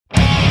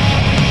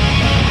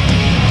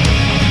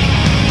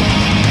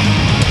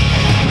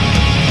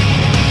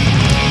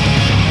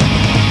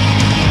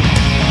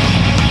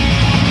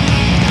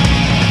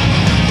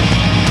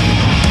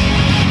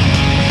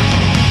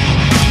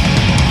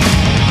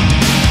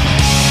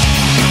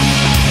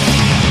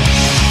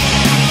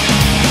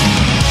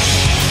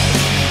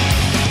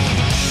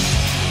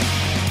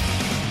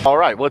All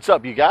right, what's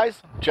up, you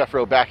guys? Jeff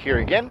Rowe back here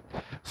again.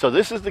 So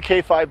this is the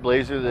K5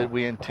 Blazer that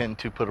we intend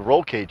to put a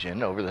roll cage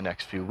in over the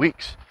next few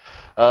weeks.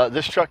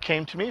 This truck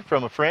came to me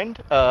from a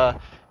friend,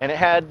 and it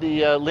had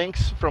the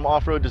links from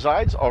Off-Road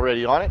Designs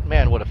already on it.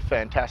 Man, what a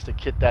fantastic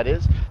kit that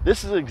is.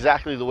 This is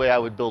exactly the way I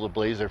would build a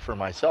Blazer for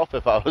myself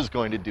if I was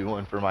going to do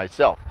one for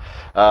myself.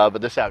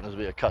 But this happens to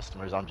be a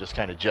customer's I'm just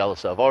kind of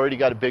jealous of. Already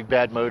got a big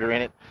bad motor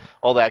in it,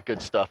 all that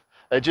good stuff.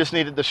 I just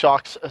needed the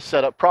shocks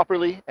set up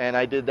properly, and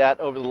I did that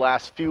over the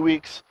last few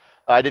weeks.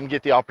 I didn't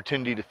get the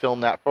opportunity to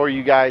film that for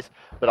you guys,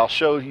 but I'll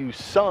show you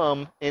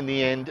some in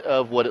the end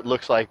of what it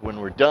looks like when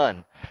we're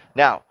done.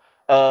 Now,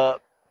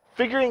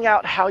 figuring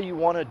out how you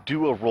want to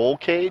do a roll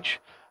cage,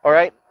 all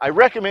right, I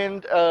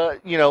recommend,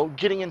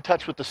 getting in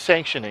touch with the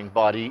sanctioning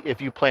body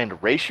if you plan to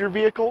race your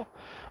vehicle.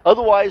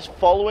 Otherwise,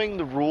 following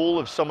the rule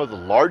of some of the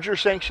larger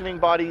sanctioning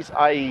bodies,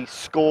 i.e.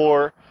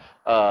 SCORE,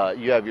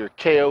 you have your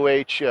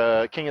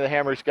KOH, King of the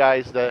Hammers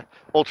guys, the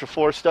Ultra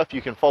 4 stuff,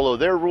 you can follow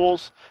their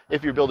rules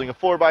if you're building a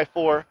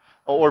 4x4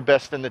 or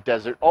Best in the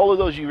Desert. All of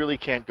those you really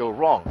can't go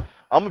wrong.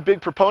 I'm a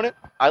big proponent.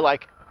 I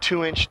like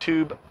 2-inch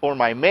tube for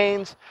my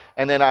mains,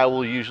 and then I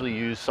will usually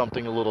use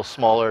something a little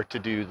smaller to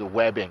do the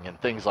webbing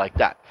and things like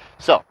that.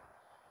 So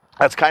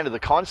that's kind of the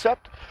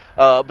concept,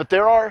 but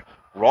there are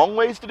wrong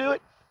ways to do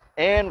it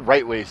and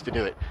right ways to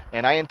do it,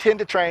 and I intend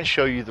to try and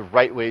show you the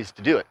right ways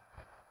to do it.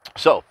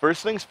 So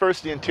first things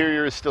first, the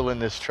interior is still in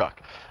this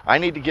truck. I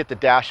need to get the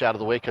dash out of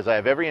the way because I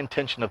have every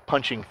intention of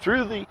punching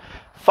through the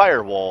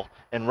firewall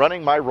and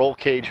running my roll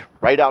cage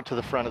right out to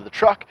the front of the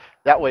truck.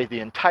 That way the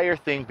entire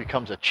thing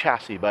becomes a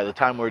chassis by the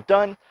time we're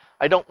done.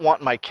 I don't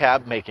want my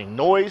cab making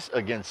noise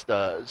against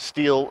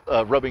steel,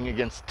 rubbing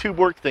against tube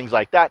work, things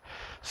like that.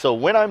 So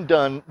when I'm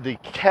done, the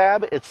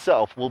cab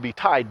itself will be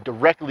tied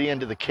directly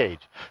into the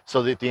cage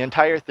so that the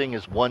entire thing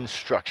is one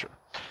structure.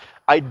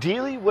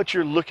 Ideally, what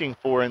you're looking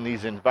for in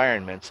these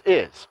environments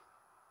is,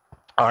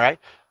 all right,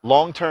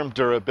 long-term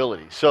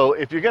durability. So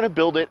if you're going to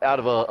build it out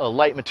of a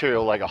light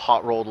material like a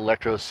hot-rolled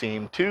electro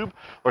seam tube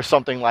or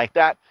something like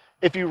that,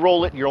 if you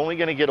roll it, you're only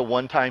going to get a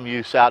one-time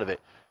use out of it.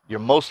 You're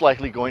most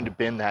likely going to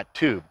bend that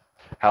tube.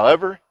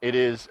 However, it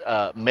is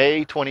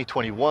May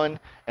 2021,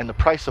 and the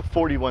price of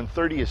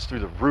 $41.30 is through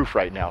the roof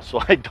right now,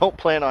 so I don't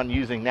plan on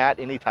using that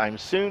anytime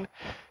soon.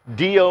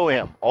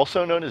 DOM,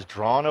 also known as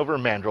drawn over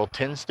mandrel,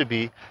 tends to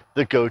be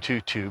the go-to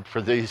tube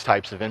for these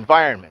types of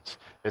environments.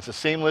 It's a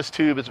seamless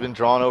tube, it's been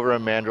drawn over a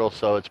mandrel,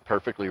 so it's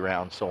perfectly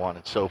round, so on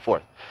and so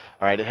forth.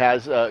 All right, it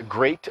has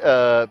great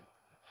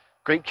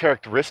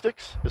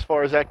characteristics as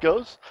far as that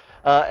goes.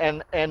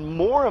 And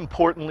more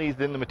importantly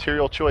than the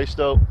material choice,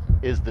 though,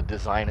 is the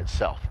design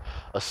itself.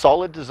 A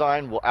solid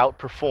design will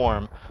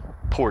outperform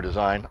poor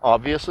design,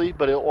 obviously,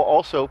 but it will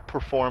also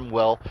perform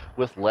well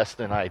with less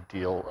than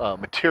ideal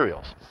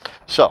materials.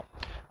 So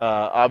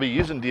I'll be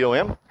using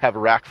DOM, have a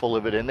rack full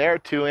of it in there,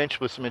 2-inch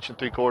with some 1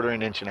 3/4,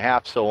 1.5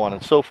 inches, so on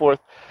and so forth,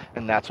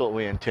 and that's what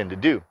we intend to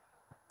do.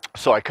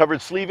 So I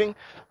covered sleeving.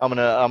 I'm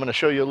gonna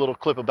show you a little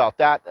clip about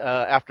that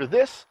after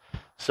this.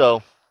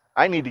 So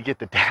I need to get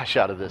the dash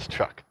out of this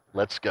truck.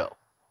 Let's go.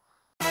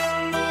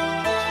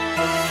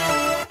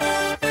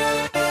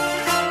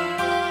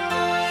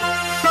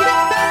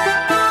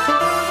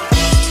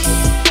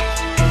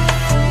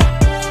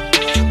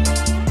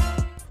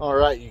 All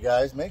right, you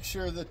guys, make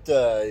sure that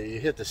you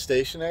hit the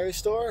stationery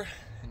store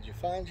and you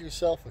find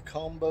yourself a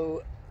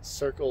combo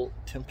circle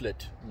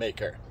template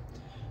maker.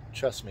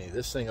 Trust me,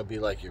 this thing will be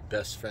like your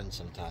best friend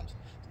sometimes.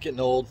 It's getting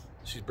old,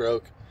 she's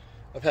broke.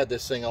 I've had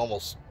this thing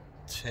almost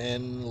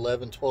 10,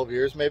 11, 12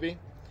 years maybe.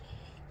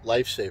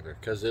 Lifesaver,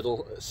 because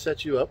it'll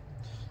set you up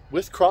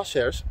with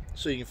crosshairs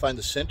so you can find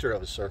the center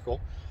of a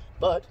circle,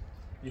 but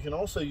you can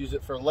also use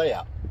it for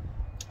layout.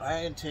 I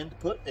intend to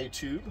put a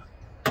tube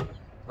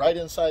right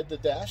inside the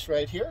dash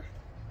right here,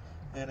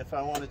 and if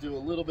I want to do a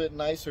little bit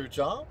nicer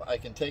job, I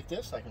can take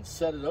this, I can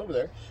set it over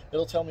there.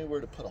 It'll tell me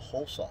where to put a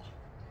hole saw.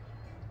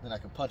 Then I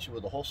can punch it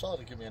with a hole saw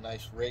to give me a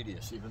nice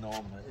radius, even though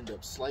I'm going to end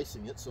up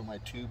slicing it so my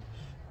tube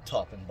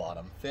top and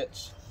bottom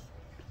fits.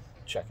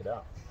 Check it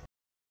out.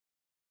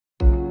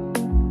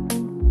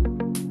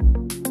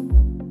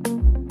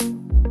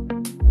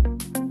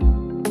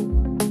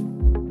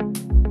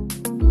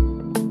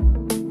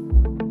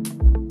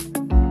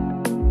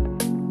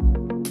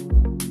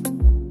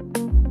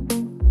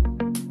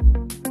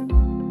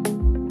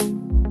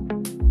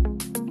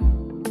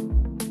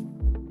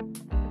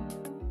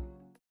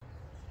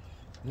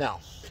 Now,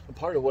 a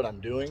part of what I'm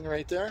doing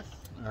right there,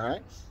 all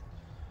right,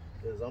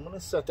 is I'm going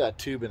to set that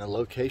tube in a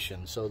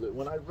location so that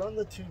when I run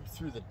the tube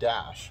through the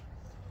dash,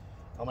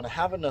 I'm going to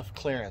have enough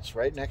clearance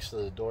right next to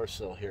the door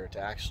sill here to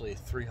actually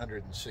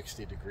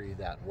 360 degree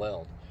that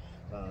weld.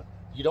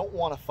 You don't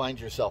want to find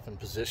yourself in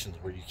positions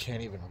where you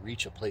can't even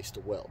reach a place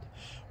to weld.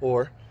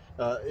 Or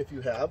if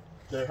you have,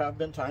 there have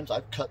been times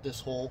I've cut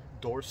this whole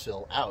door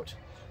sill out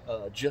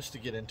just to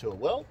get into a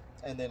weld,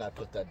 and then I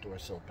put that door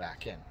sill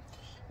back in.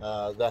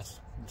 That's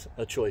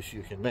a choice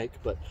you can make,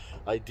 but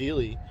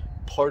ideally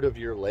part of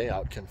your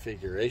layout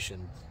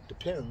configuration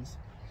depends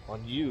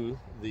on you,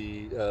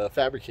 the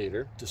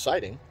fabricator,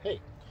 deciding, hey,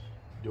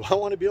 Do I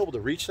want to be able to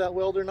reach that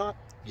weld or not?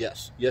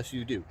 Yes. Yes,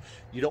 you do.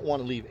 You don't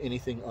want to leave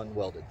anything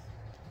unwelded.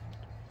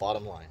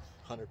 Bottom line,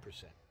 100%.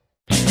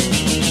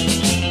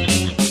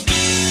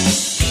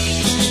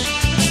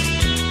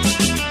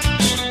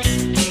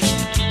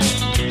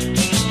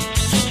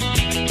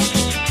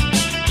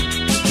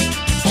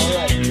 All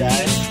right,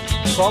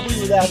 guys. Probably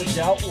without a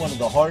doubt one of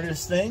the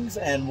hardest things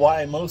and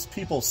why most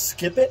people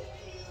skip it,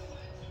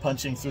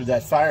 punching through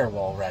that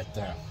firewall right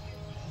there.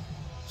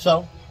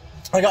 So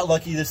I got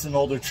lucky. This is an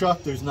older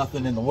truck. There's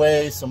nothing in the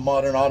way. Some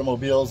modern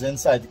automobiles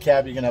inside the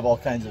cab, you're going to have all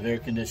kinds of air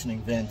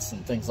conditioning vents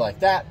and things like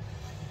that.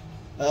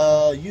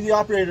 You, the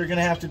operator, are going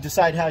to have to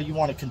decide how you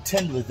want to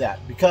contend with that,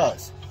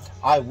 because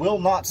I will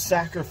not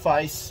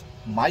sacrifice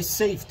my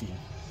safety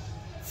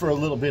for a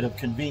little bit of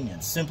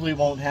convenience. Simply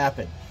won't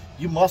happen.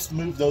 You must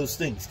move those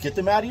things. Get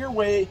them out of your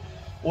way,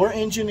 or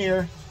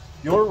engineer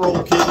your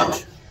roll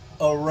cage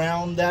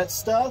around that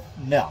stuff.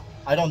 No,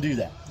 I don't do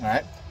that. All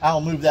right. I'll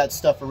move that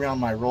stuff around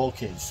my roll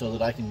cage so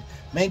that I can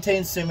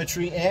maintain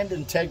symmetry and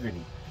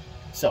integrity.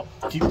 So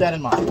keep that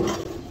in mind.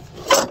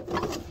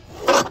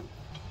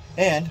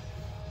 And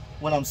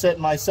when I'm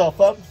setting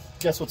myself up,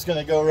 guess what's going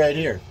to go right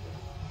here?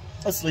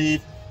 A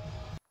sleeve.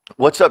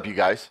 What's up, you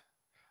guys?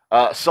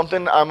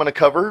 Something I'm going to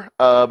cover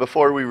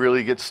before we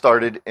really get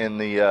started in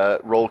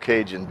the roll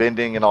cage and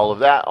bending and all of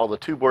that, all the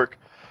tube work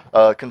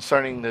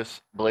concerning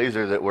this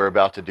blazer that we're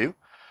about to do,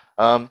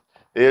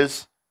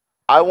 is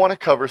I want to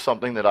cover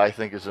something that I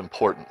think is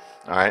important,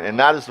 all right, and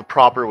that is the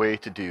proper way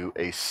to do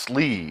a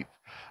sleeve.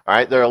 All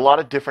right, there are a lot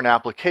of different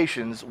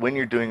applications when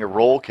you're doing a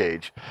roll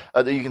cage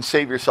that you can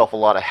save yourself a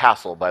lot of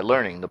hassle by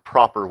learning the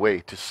proper way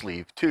to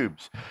sleeve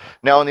tubes.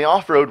 Now, in the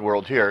off-road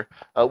world here,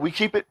 we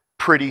keep it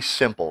pretty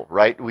simple,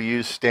 right? We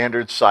use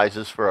standard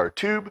sizes for our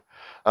tube.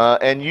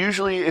 And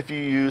usually if you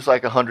use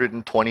like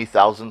 120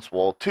 thousandths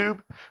wall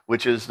tube,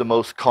 which is the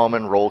most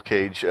common roll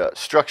cage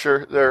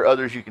structure, there are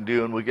others you can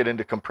do, and we'll get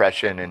into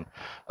compression and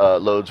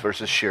loads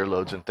versus shear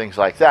loads and things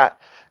like that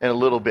in a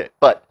little bit.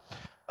 But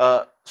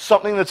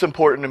something that's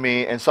important to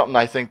me, and something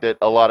I think that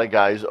a lot of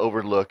guys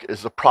overlook,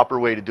 is the proper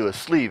way to do a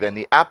sleeve. And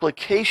the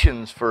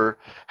applications for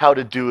how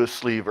to do a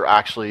sleeve are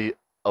actually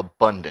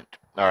abundant.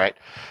 All right.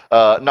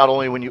 Not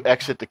only when you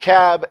exit the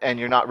cab and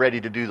you're not ready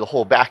to do the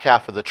whole back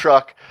half of the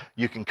truck,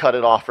 you can cut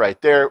it off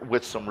right there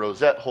with some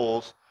rosette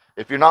holes.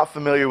 If you're not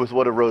familiar with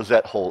what a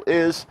rosette hole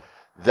is,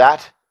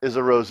 that is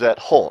a rosette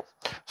hole.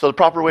 So the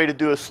proper way to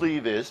do a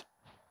sleeve is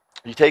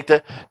you take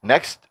the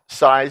next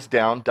size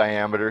down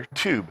diameter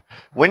tube.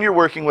 When you're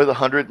working with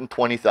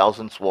 120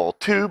 thousandths wall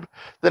tube,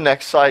 the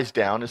next size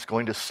down is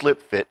going to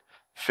slip fit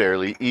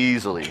fairly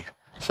easily.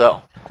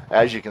 So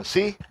as you can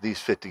see, these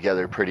fit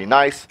together pretty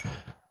nice.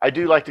 I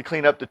do like to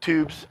clean up the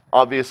tubes.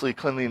 Obviously,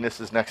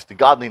 cleanliness is next to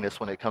godliness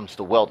when it comes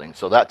to welding,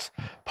 so that's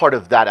part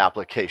of that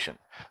application.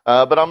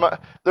 But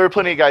there are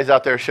plenty of guys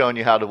out there showing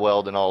you how to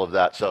weld and all of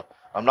that, so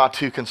I'm not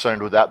too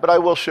concerned with that, but I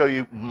will show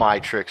you my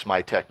tricks,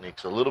 my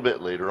techniques a little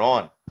bit later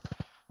on.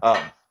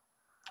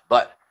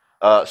 But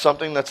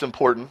something that's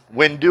important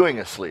when doing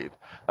a sleeve,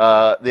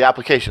 the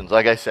applications,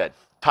 like I said,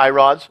 tie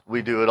rods,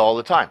 we do it all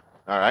the time.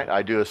 All right,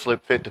 I do a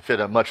slip fit to fit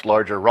a much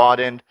larger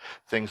rod end,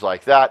 things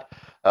like that.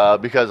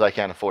 Because I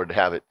can't afford to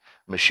have it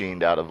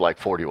machined out of like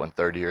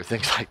 4130 or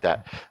things like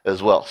that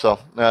as well. So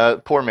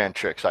poor man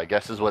tricks, I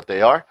guess, is what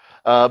they are.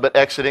 But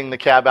exiting the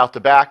cab out the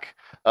back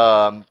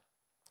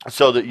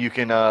so that you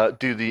can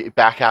do the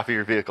back half of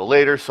your vehicle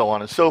later, so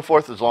on and so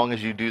forth, as long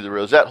as you do the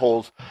rosette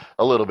holes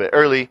a little bit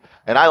early.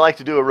 And I like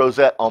to do a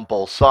rosette on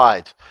both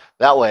sides.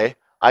 That way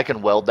I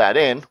can weld that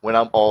in when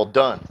I'm all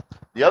done.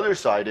 The other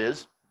side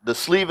is the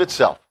sleeve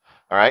itself.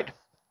 All right.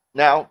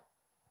 Now,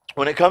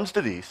 when it comes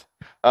to these,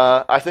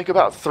 I think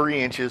about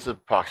 3 inches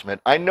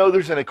approximate. I know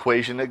there's an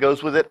equation that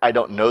goes with it. I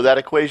don't know that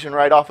equation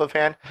right off of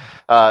hand.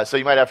 So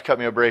you might have to cut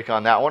me a break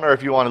on that one, or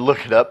if you want to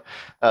look it up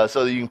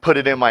so that you can put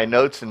it in my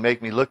notes and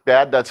make me look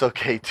bad, that's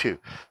okay too.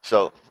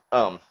 So,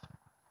 but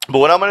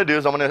what I'm going to do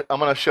is I'm going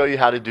to show you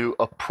how to do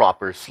a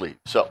proper sleeve.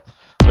 So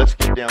let's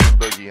get down to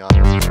boogie on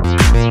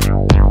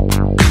this.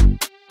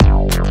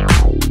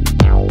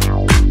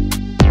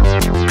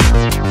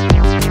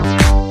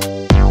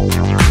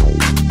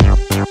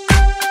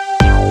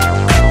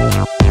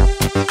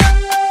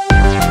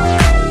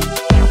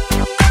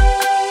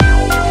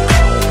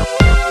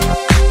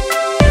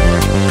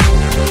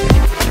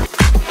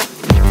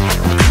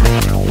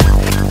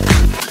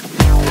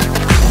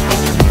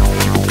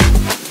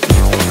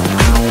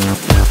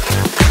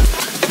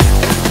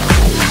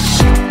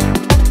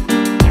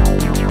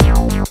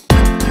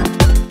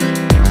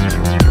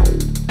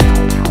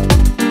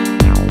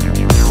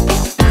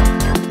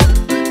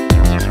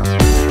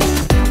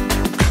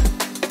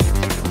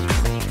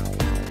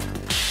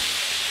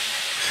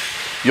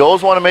 You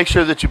always want to make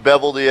sure that you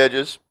bevel the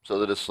edges so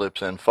that it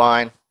slips in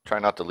fine. Try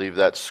not to leave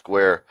that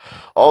square.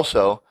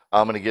 Also,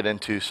 I'm going to get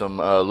into some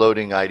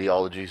loading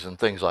ideologies and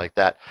things like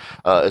that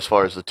as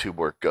far as the tube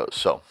work goes.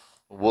 So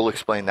we'll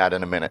explain that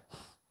in a minute.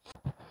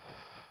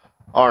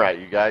 All right,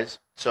 you guys.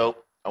 So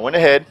I went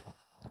ahead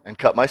and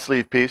cut my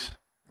sleeve piece.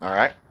 All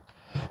right.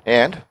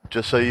 And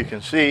just so you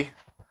can see,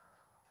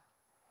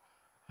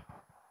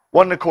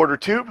 1¼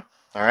 tube.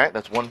 All right,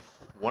 that's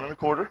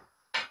 1¼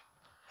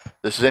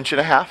 This is 1.5 inches.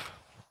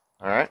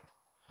 All right,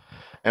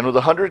 and with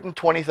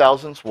 120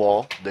 thousandths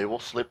wall, they will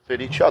slip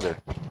fit each other.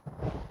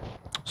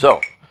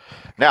 So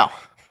now,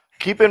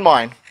 keep in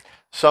mind,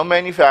 some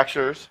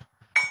manufacturers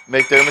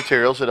make their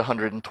materials at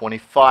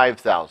 125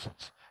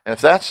 thousandths. And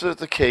if that's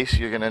the case,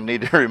 you're going to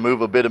need to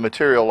remove a bit of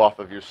material off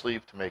of your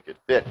sleeve to make it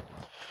fit.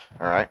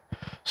 All right.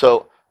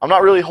 So I'm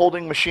not really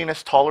holding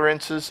machinist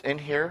tolerances in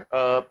here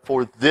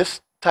for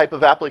this type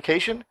of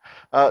application.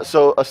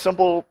 So a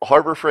simple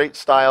Harbor Freight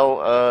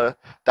style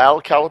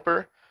dial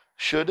caliper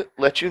should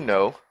let you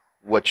know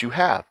what you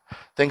have.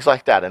 Things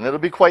like that. And it'll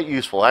be quite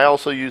useful. I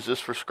also use this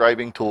for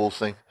scribing tools,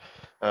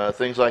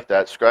 things like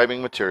that, scribing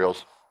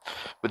materials.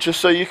 But just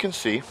so you can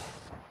see,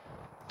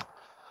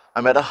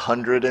 I'm at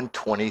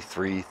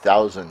 123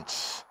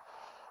 thousandths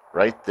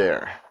right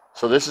there.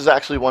 So this is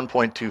actually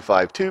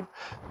 1.25 tube.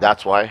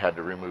 That's why I had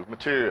to remove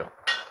material.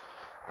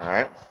 All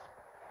right.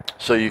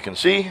 So you can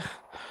see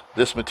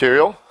this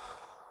material,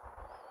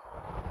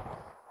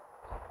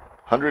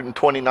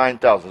 129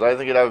 thousandths. I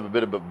think it has a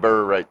bit of a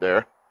burr right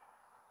there.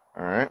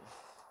 All right.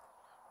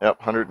 Yep,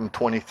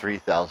 123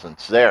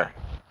 thousandths there.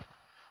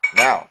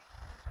 Now,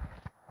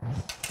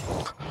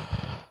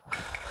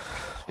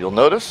 you'll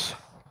notice,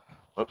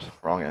 whoops,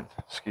 wrong end,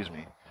 excuse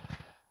me.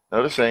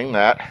 Noticing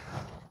that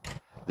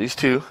these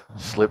two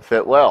slip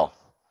fit well.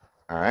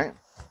 All right.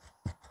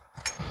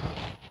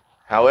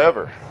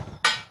 However,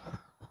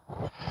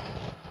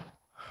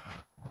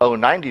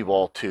 90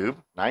 wall tube,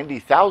 90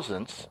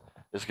 thousandths,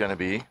 is going to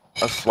be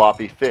a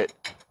sloppy fit.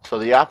 So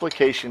the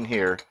application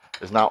here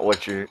is not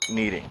what you're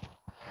needing.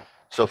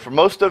 So for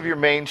most of your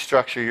main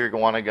structure, you're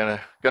gonna want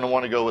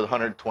to go with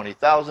 120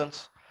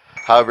 thousandths.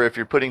 However, if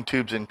you're putting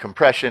tubes in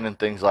compression and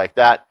things like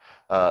that,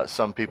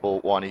 some people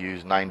want to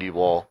use 90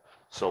 wall,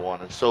 so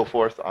on and so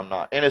forth. I'm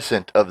not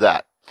innocent of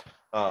that.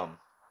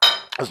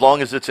 As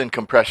long as it's in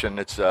compression,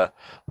 it's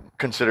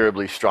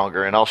considerably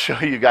stronger. And I'll show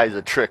you guys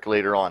a trick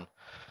later on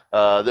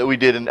that we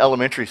did in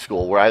elementary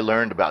school where I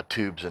learned about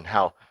tubes and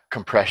how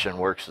compression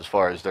works as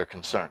far as they're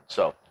concerned.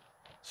 So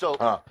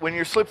when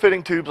you're slip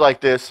fitting tubes like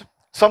this,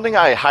 something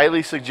I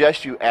highly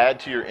suggest you add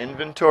to your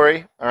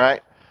inventory, all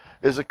right,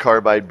 is a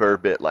carbide burr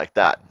bit like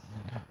that.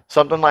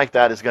 Something like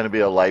that is going to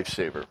be a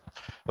lifesaver.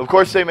 Of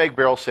course, they make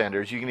barrel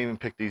sanders. You can even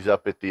pick these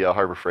up at the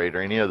Harbor Freight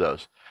or any of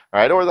those, all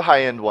right, or the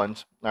high-end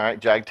ones. All right,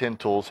 Jag 10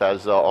 Tools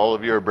has all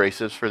of your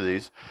abrasives for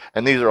these,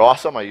 and these are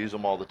awesome. I use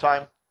them all the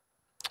time.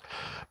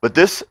 But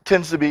this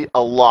tends to be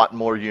a lot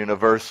more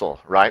universal,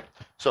 right?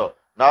 So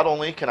not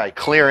only can I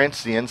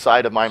clearance the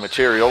inside of my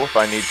material if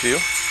I need to,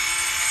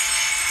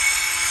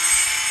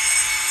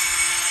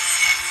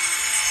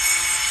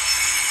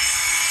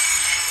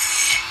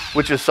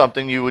 which is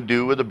something you would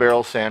do with a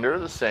barrel sander,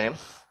 the same.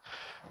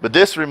 But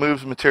this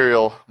removes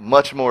material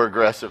much more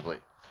aggressively.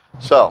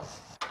 So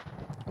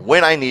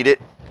when I need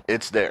it,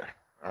 it's there,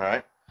 all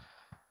right?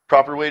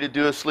 Proper way to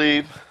do a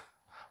sleeve,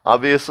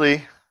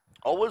 obviously,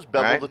 always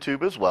bevel the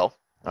tube as well,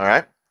 all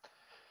right?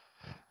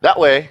 That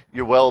way,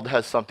 your weld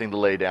has something to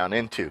lay down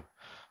into.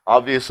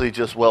 Obviously,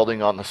 just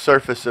welding on the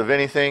surface of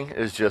anything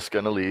is just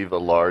going to leave a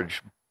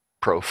large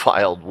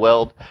profiled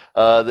weld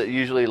that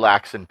usually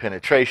lacks in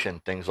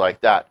penetration, things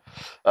like that.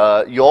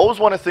 You always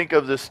want to think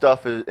of this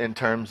stuff in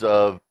terms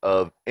of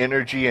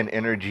energy and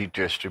energy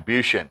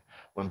distribution.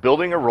 When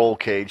building a roll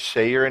cage,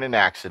 say you're in an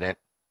accident,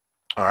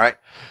 all right,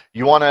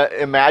 you want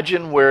to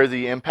imagine where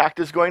the impact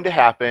is going to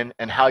happen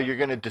and how you're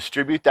going to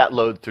distribute that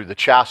load through the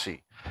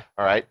chassis,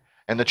 all right?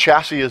 And the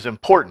chassis is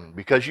important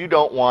because you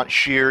don't want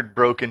sheared,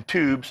 broken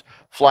tubes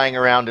flying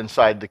around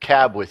inside the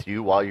cab with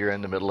you while you're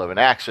in the middle of an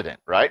accident,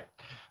 right?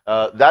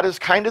 That is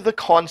kind of the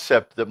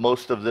concept that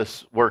most of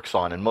this works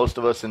on, and most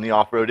of us in the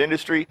off-road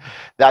industry,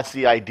 that's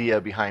the idea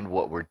behind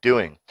what we're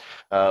doing.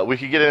 We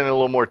could get in a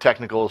little more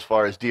technical as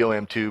far as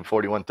DOM tube,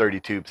 4130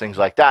 tube, things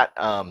like that,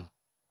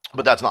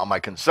 but that's not my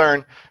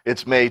concern.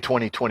 It's May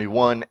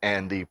 2021,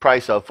 and the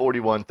price of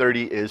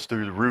 4130 is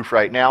through the roof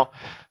right now,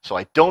 so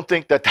I don't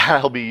think that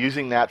I'll be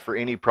using that for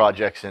any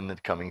projects in the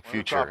coming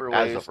future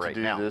as of right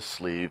now. This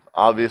sleeve,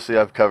 obviously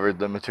I've covered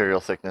the material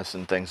thickness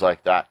and things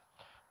like that.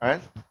 All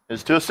right,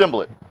 is to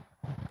assemble it.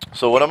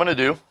 So what I'm going to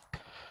do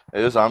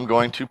is I'm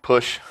going to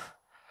push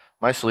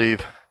my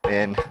sleeve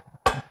in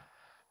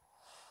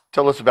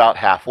till it's about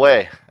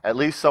halfway, at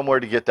least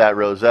somewhere to get that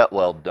rosette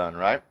weld done,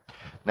 right?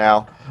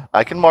 Now,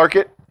 I can mark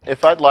it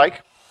if I'd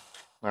like,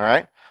 all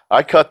right?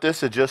 I cut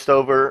this at just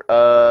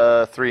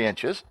over 3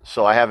 inches,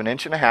 so I have 1.5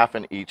 inches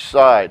in each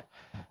side,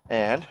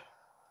 and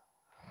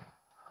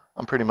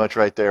I'm pretty much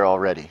right there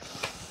already.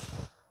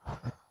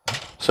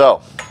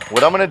 So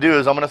what I'm going to do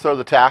is I'm going to throw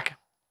the tack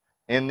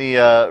in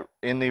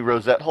the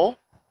rosette hole.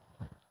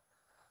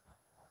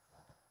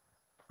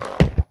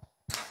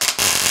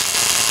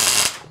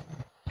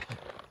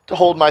 To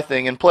hold my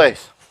thing in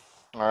place.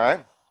 All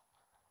right.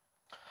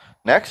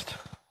 Next,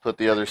 put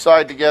the other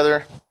side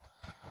together.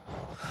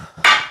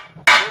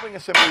 Building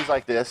assemblies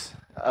like this,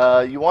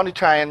 you want to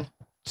try and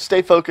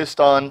stay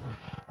focused on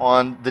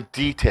the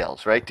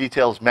details, right?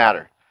 Details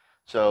matter.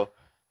 So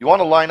you want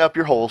to line up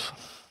your holes,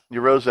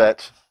 your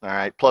rosettes, all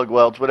right, plug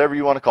welds, whatever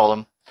you want to call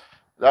them.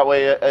 That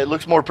way it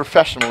looks more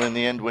professional in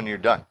the end when you're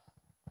done.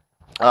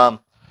 So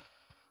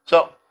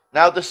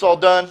now that this is all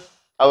done,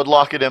 I would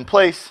lock it in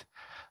place.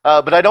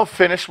 But I don't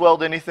finish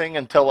weld anything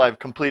until I've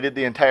completed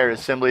the entire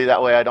assembly.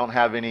 That way I don't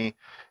have any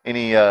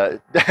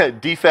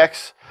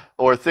defects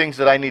or things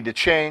that I need to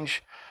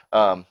change.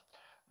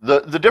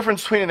 The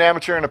difference between an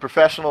amateur and a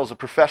professional is a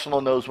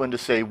professional knows when to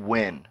say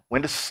when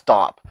to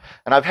stop.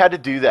 And I've had to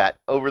do that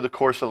over the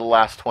course of the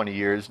last 20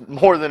 years,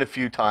 more than a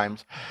few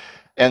times,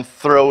 and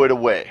throw it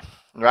away,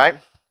 right?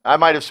 I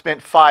might have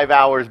spent 5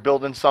 hours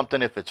building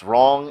something. If it's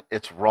wrong,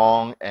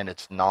 and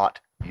it's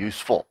not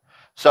useful.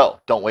 So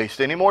don't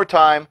waste any more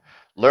time.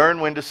 Learn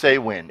when to say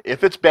when.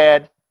 If it's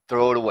bad,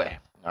 throw it away,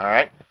 all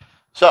right?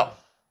 So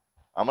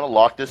I'm going to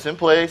lock this in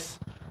place.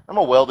 I'm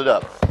going to weld it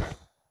up.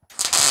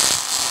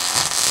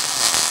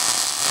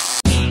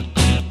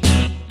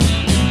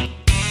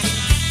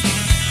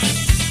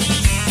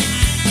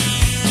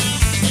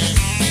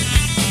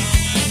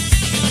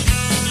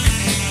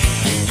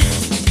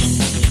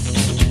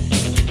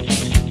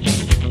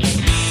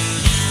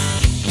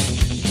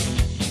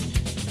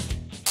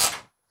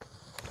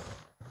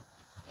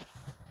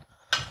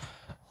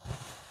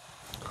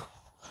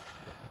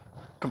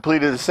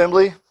 Completed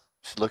assembly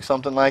should look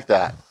something like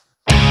that.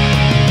 All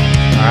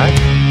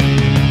right.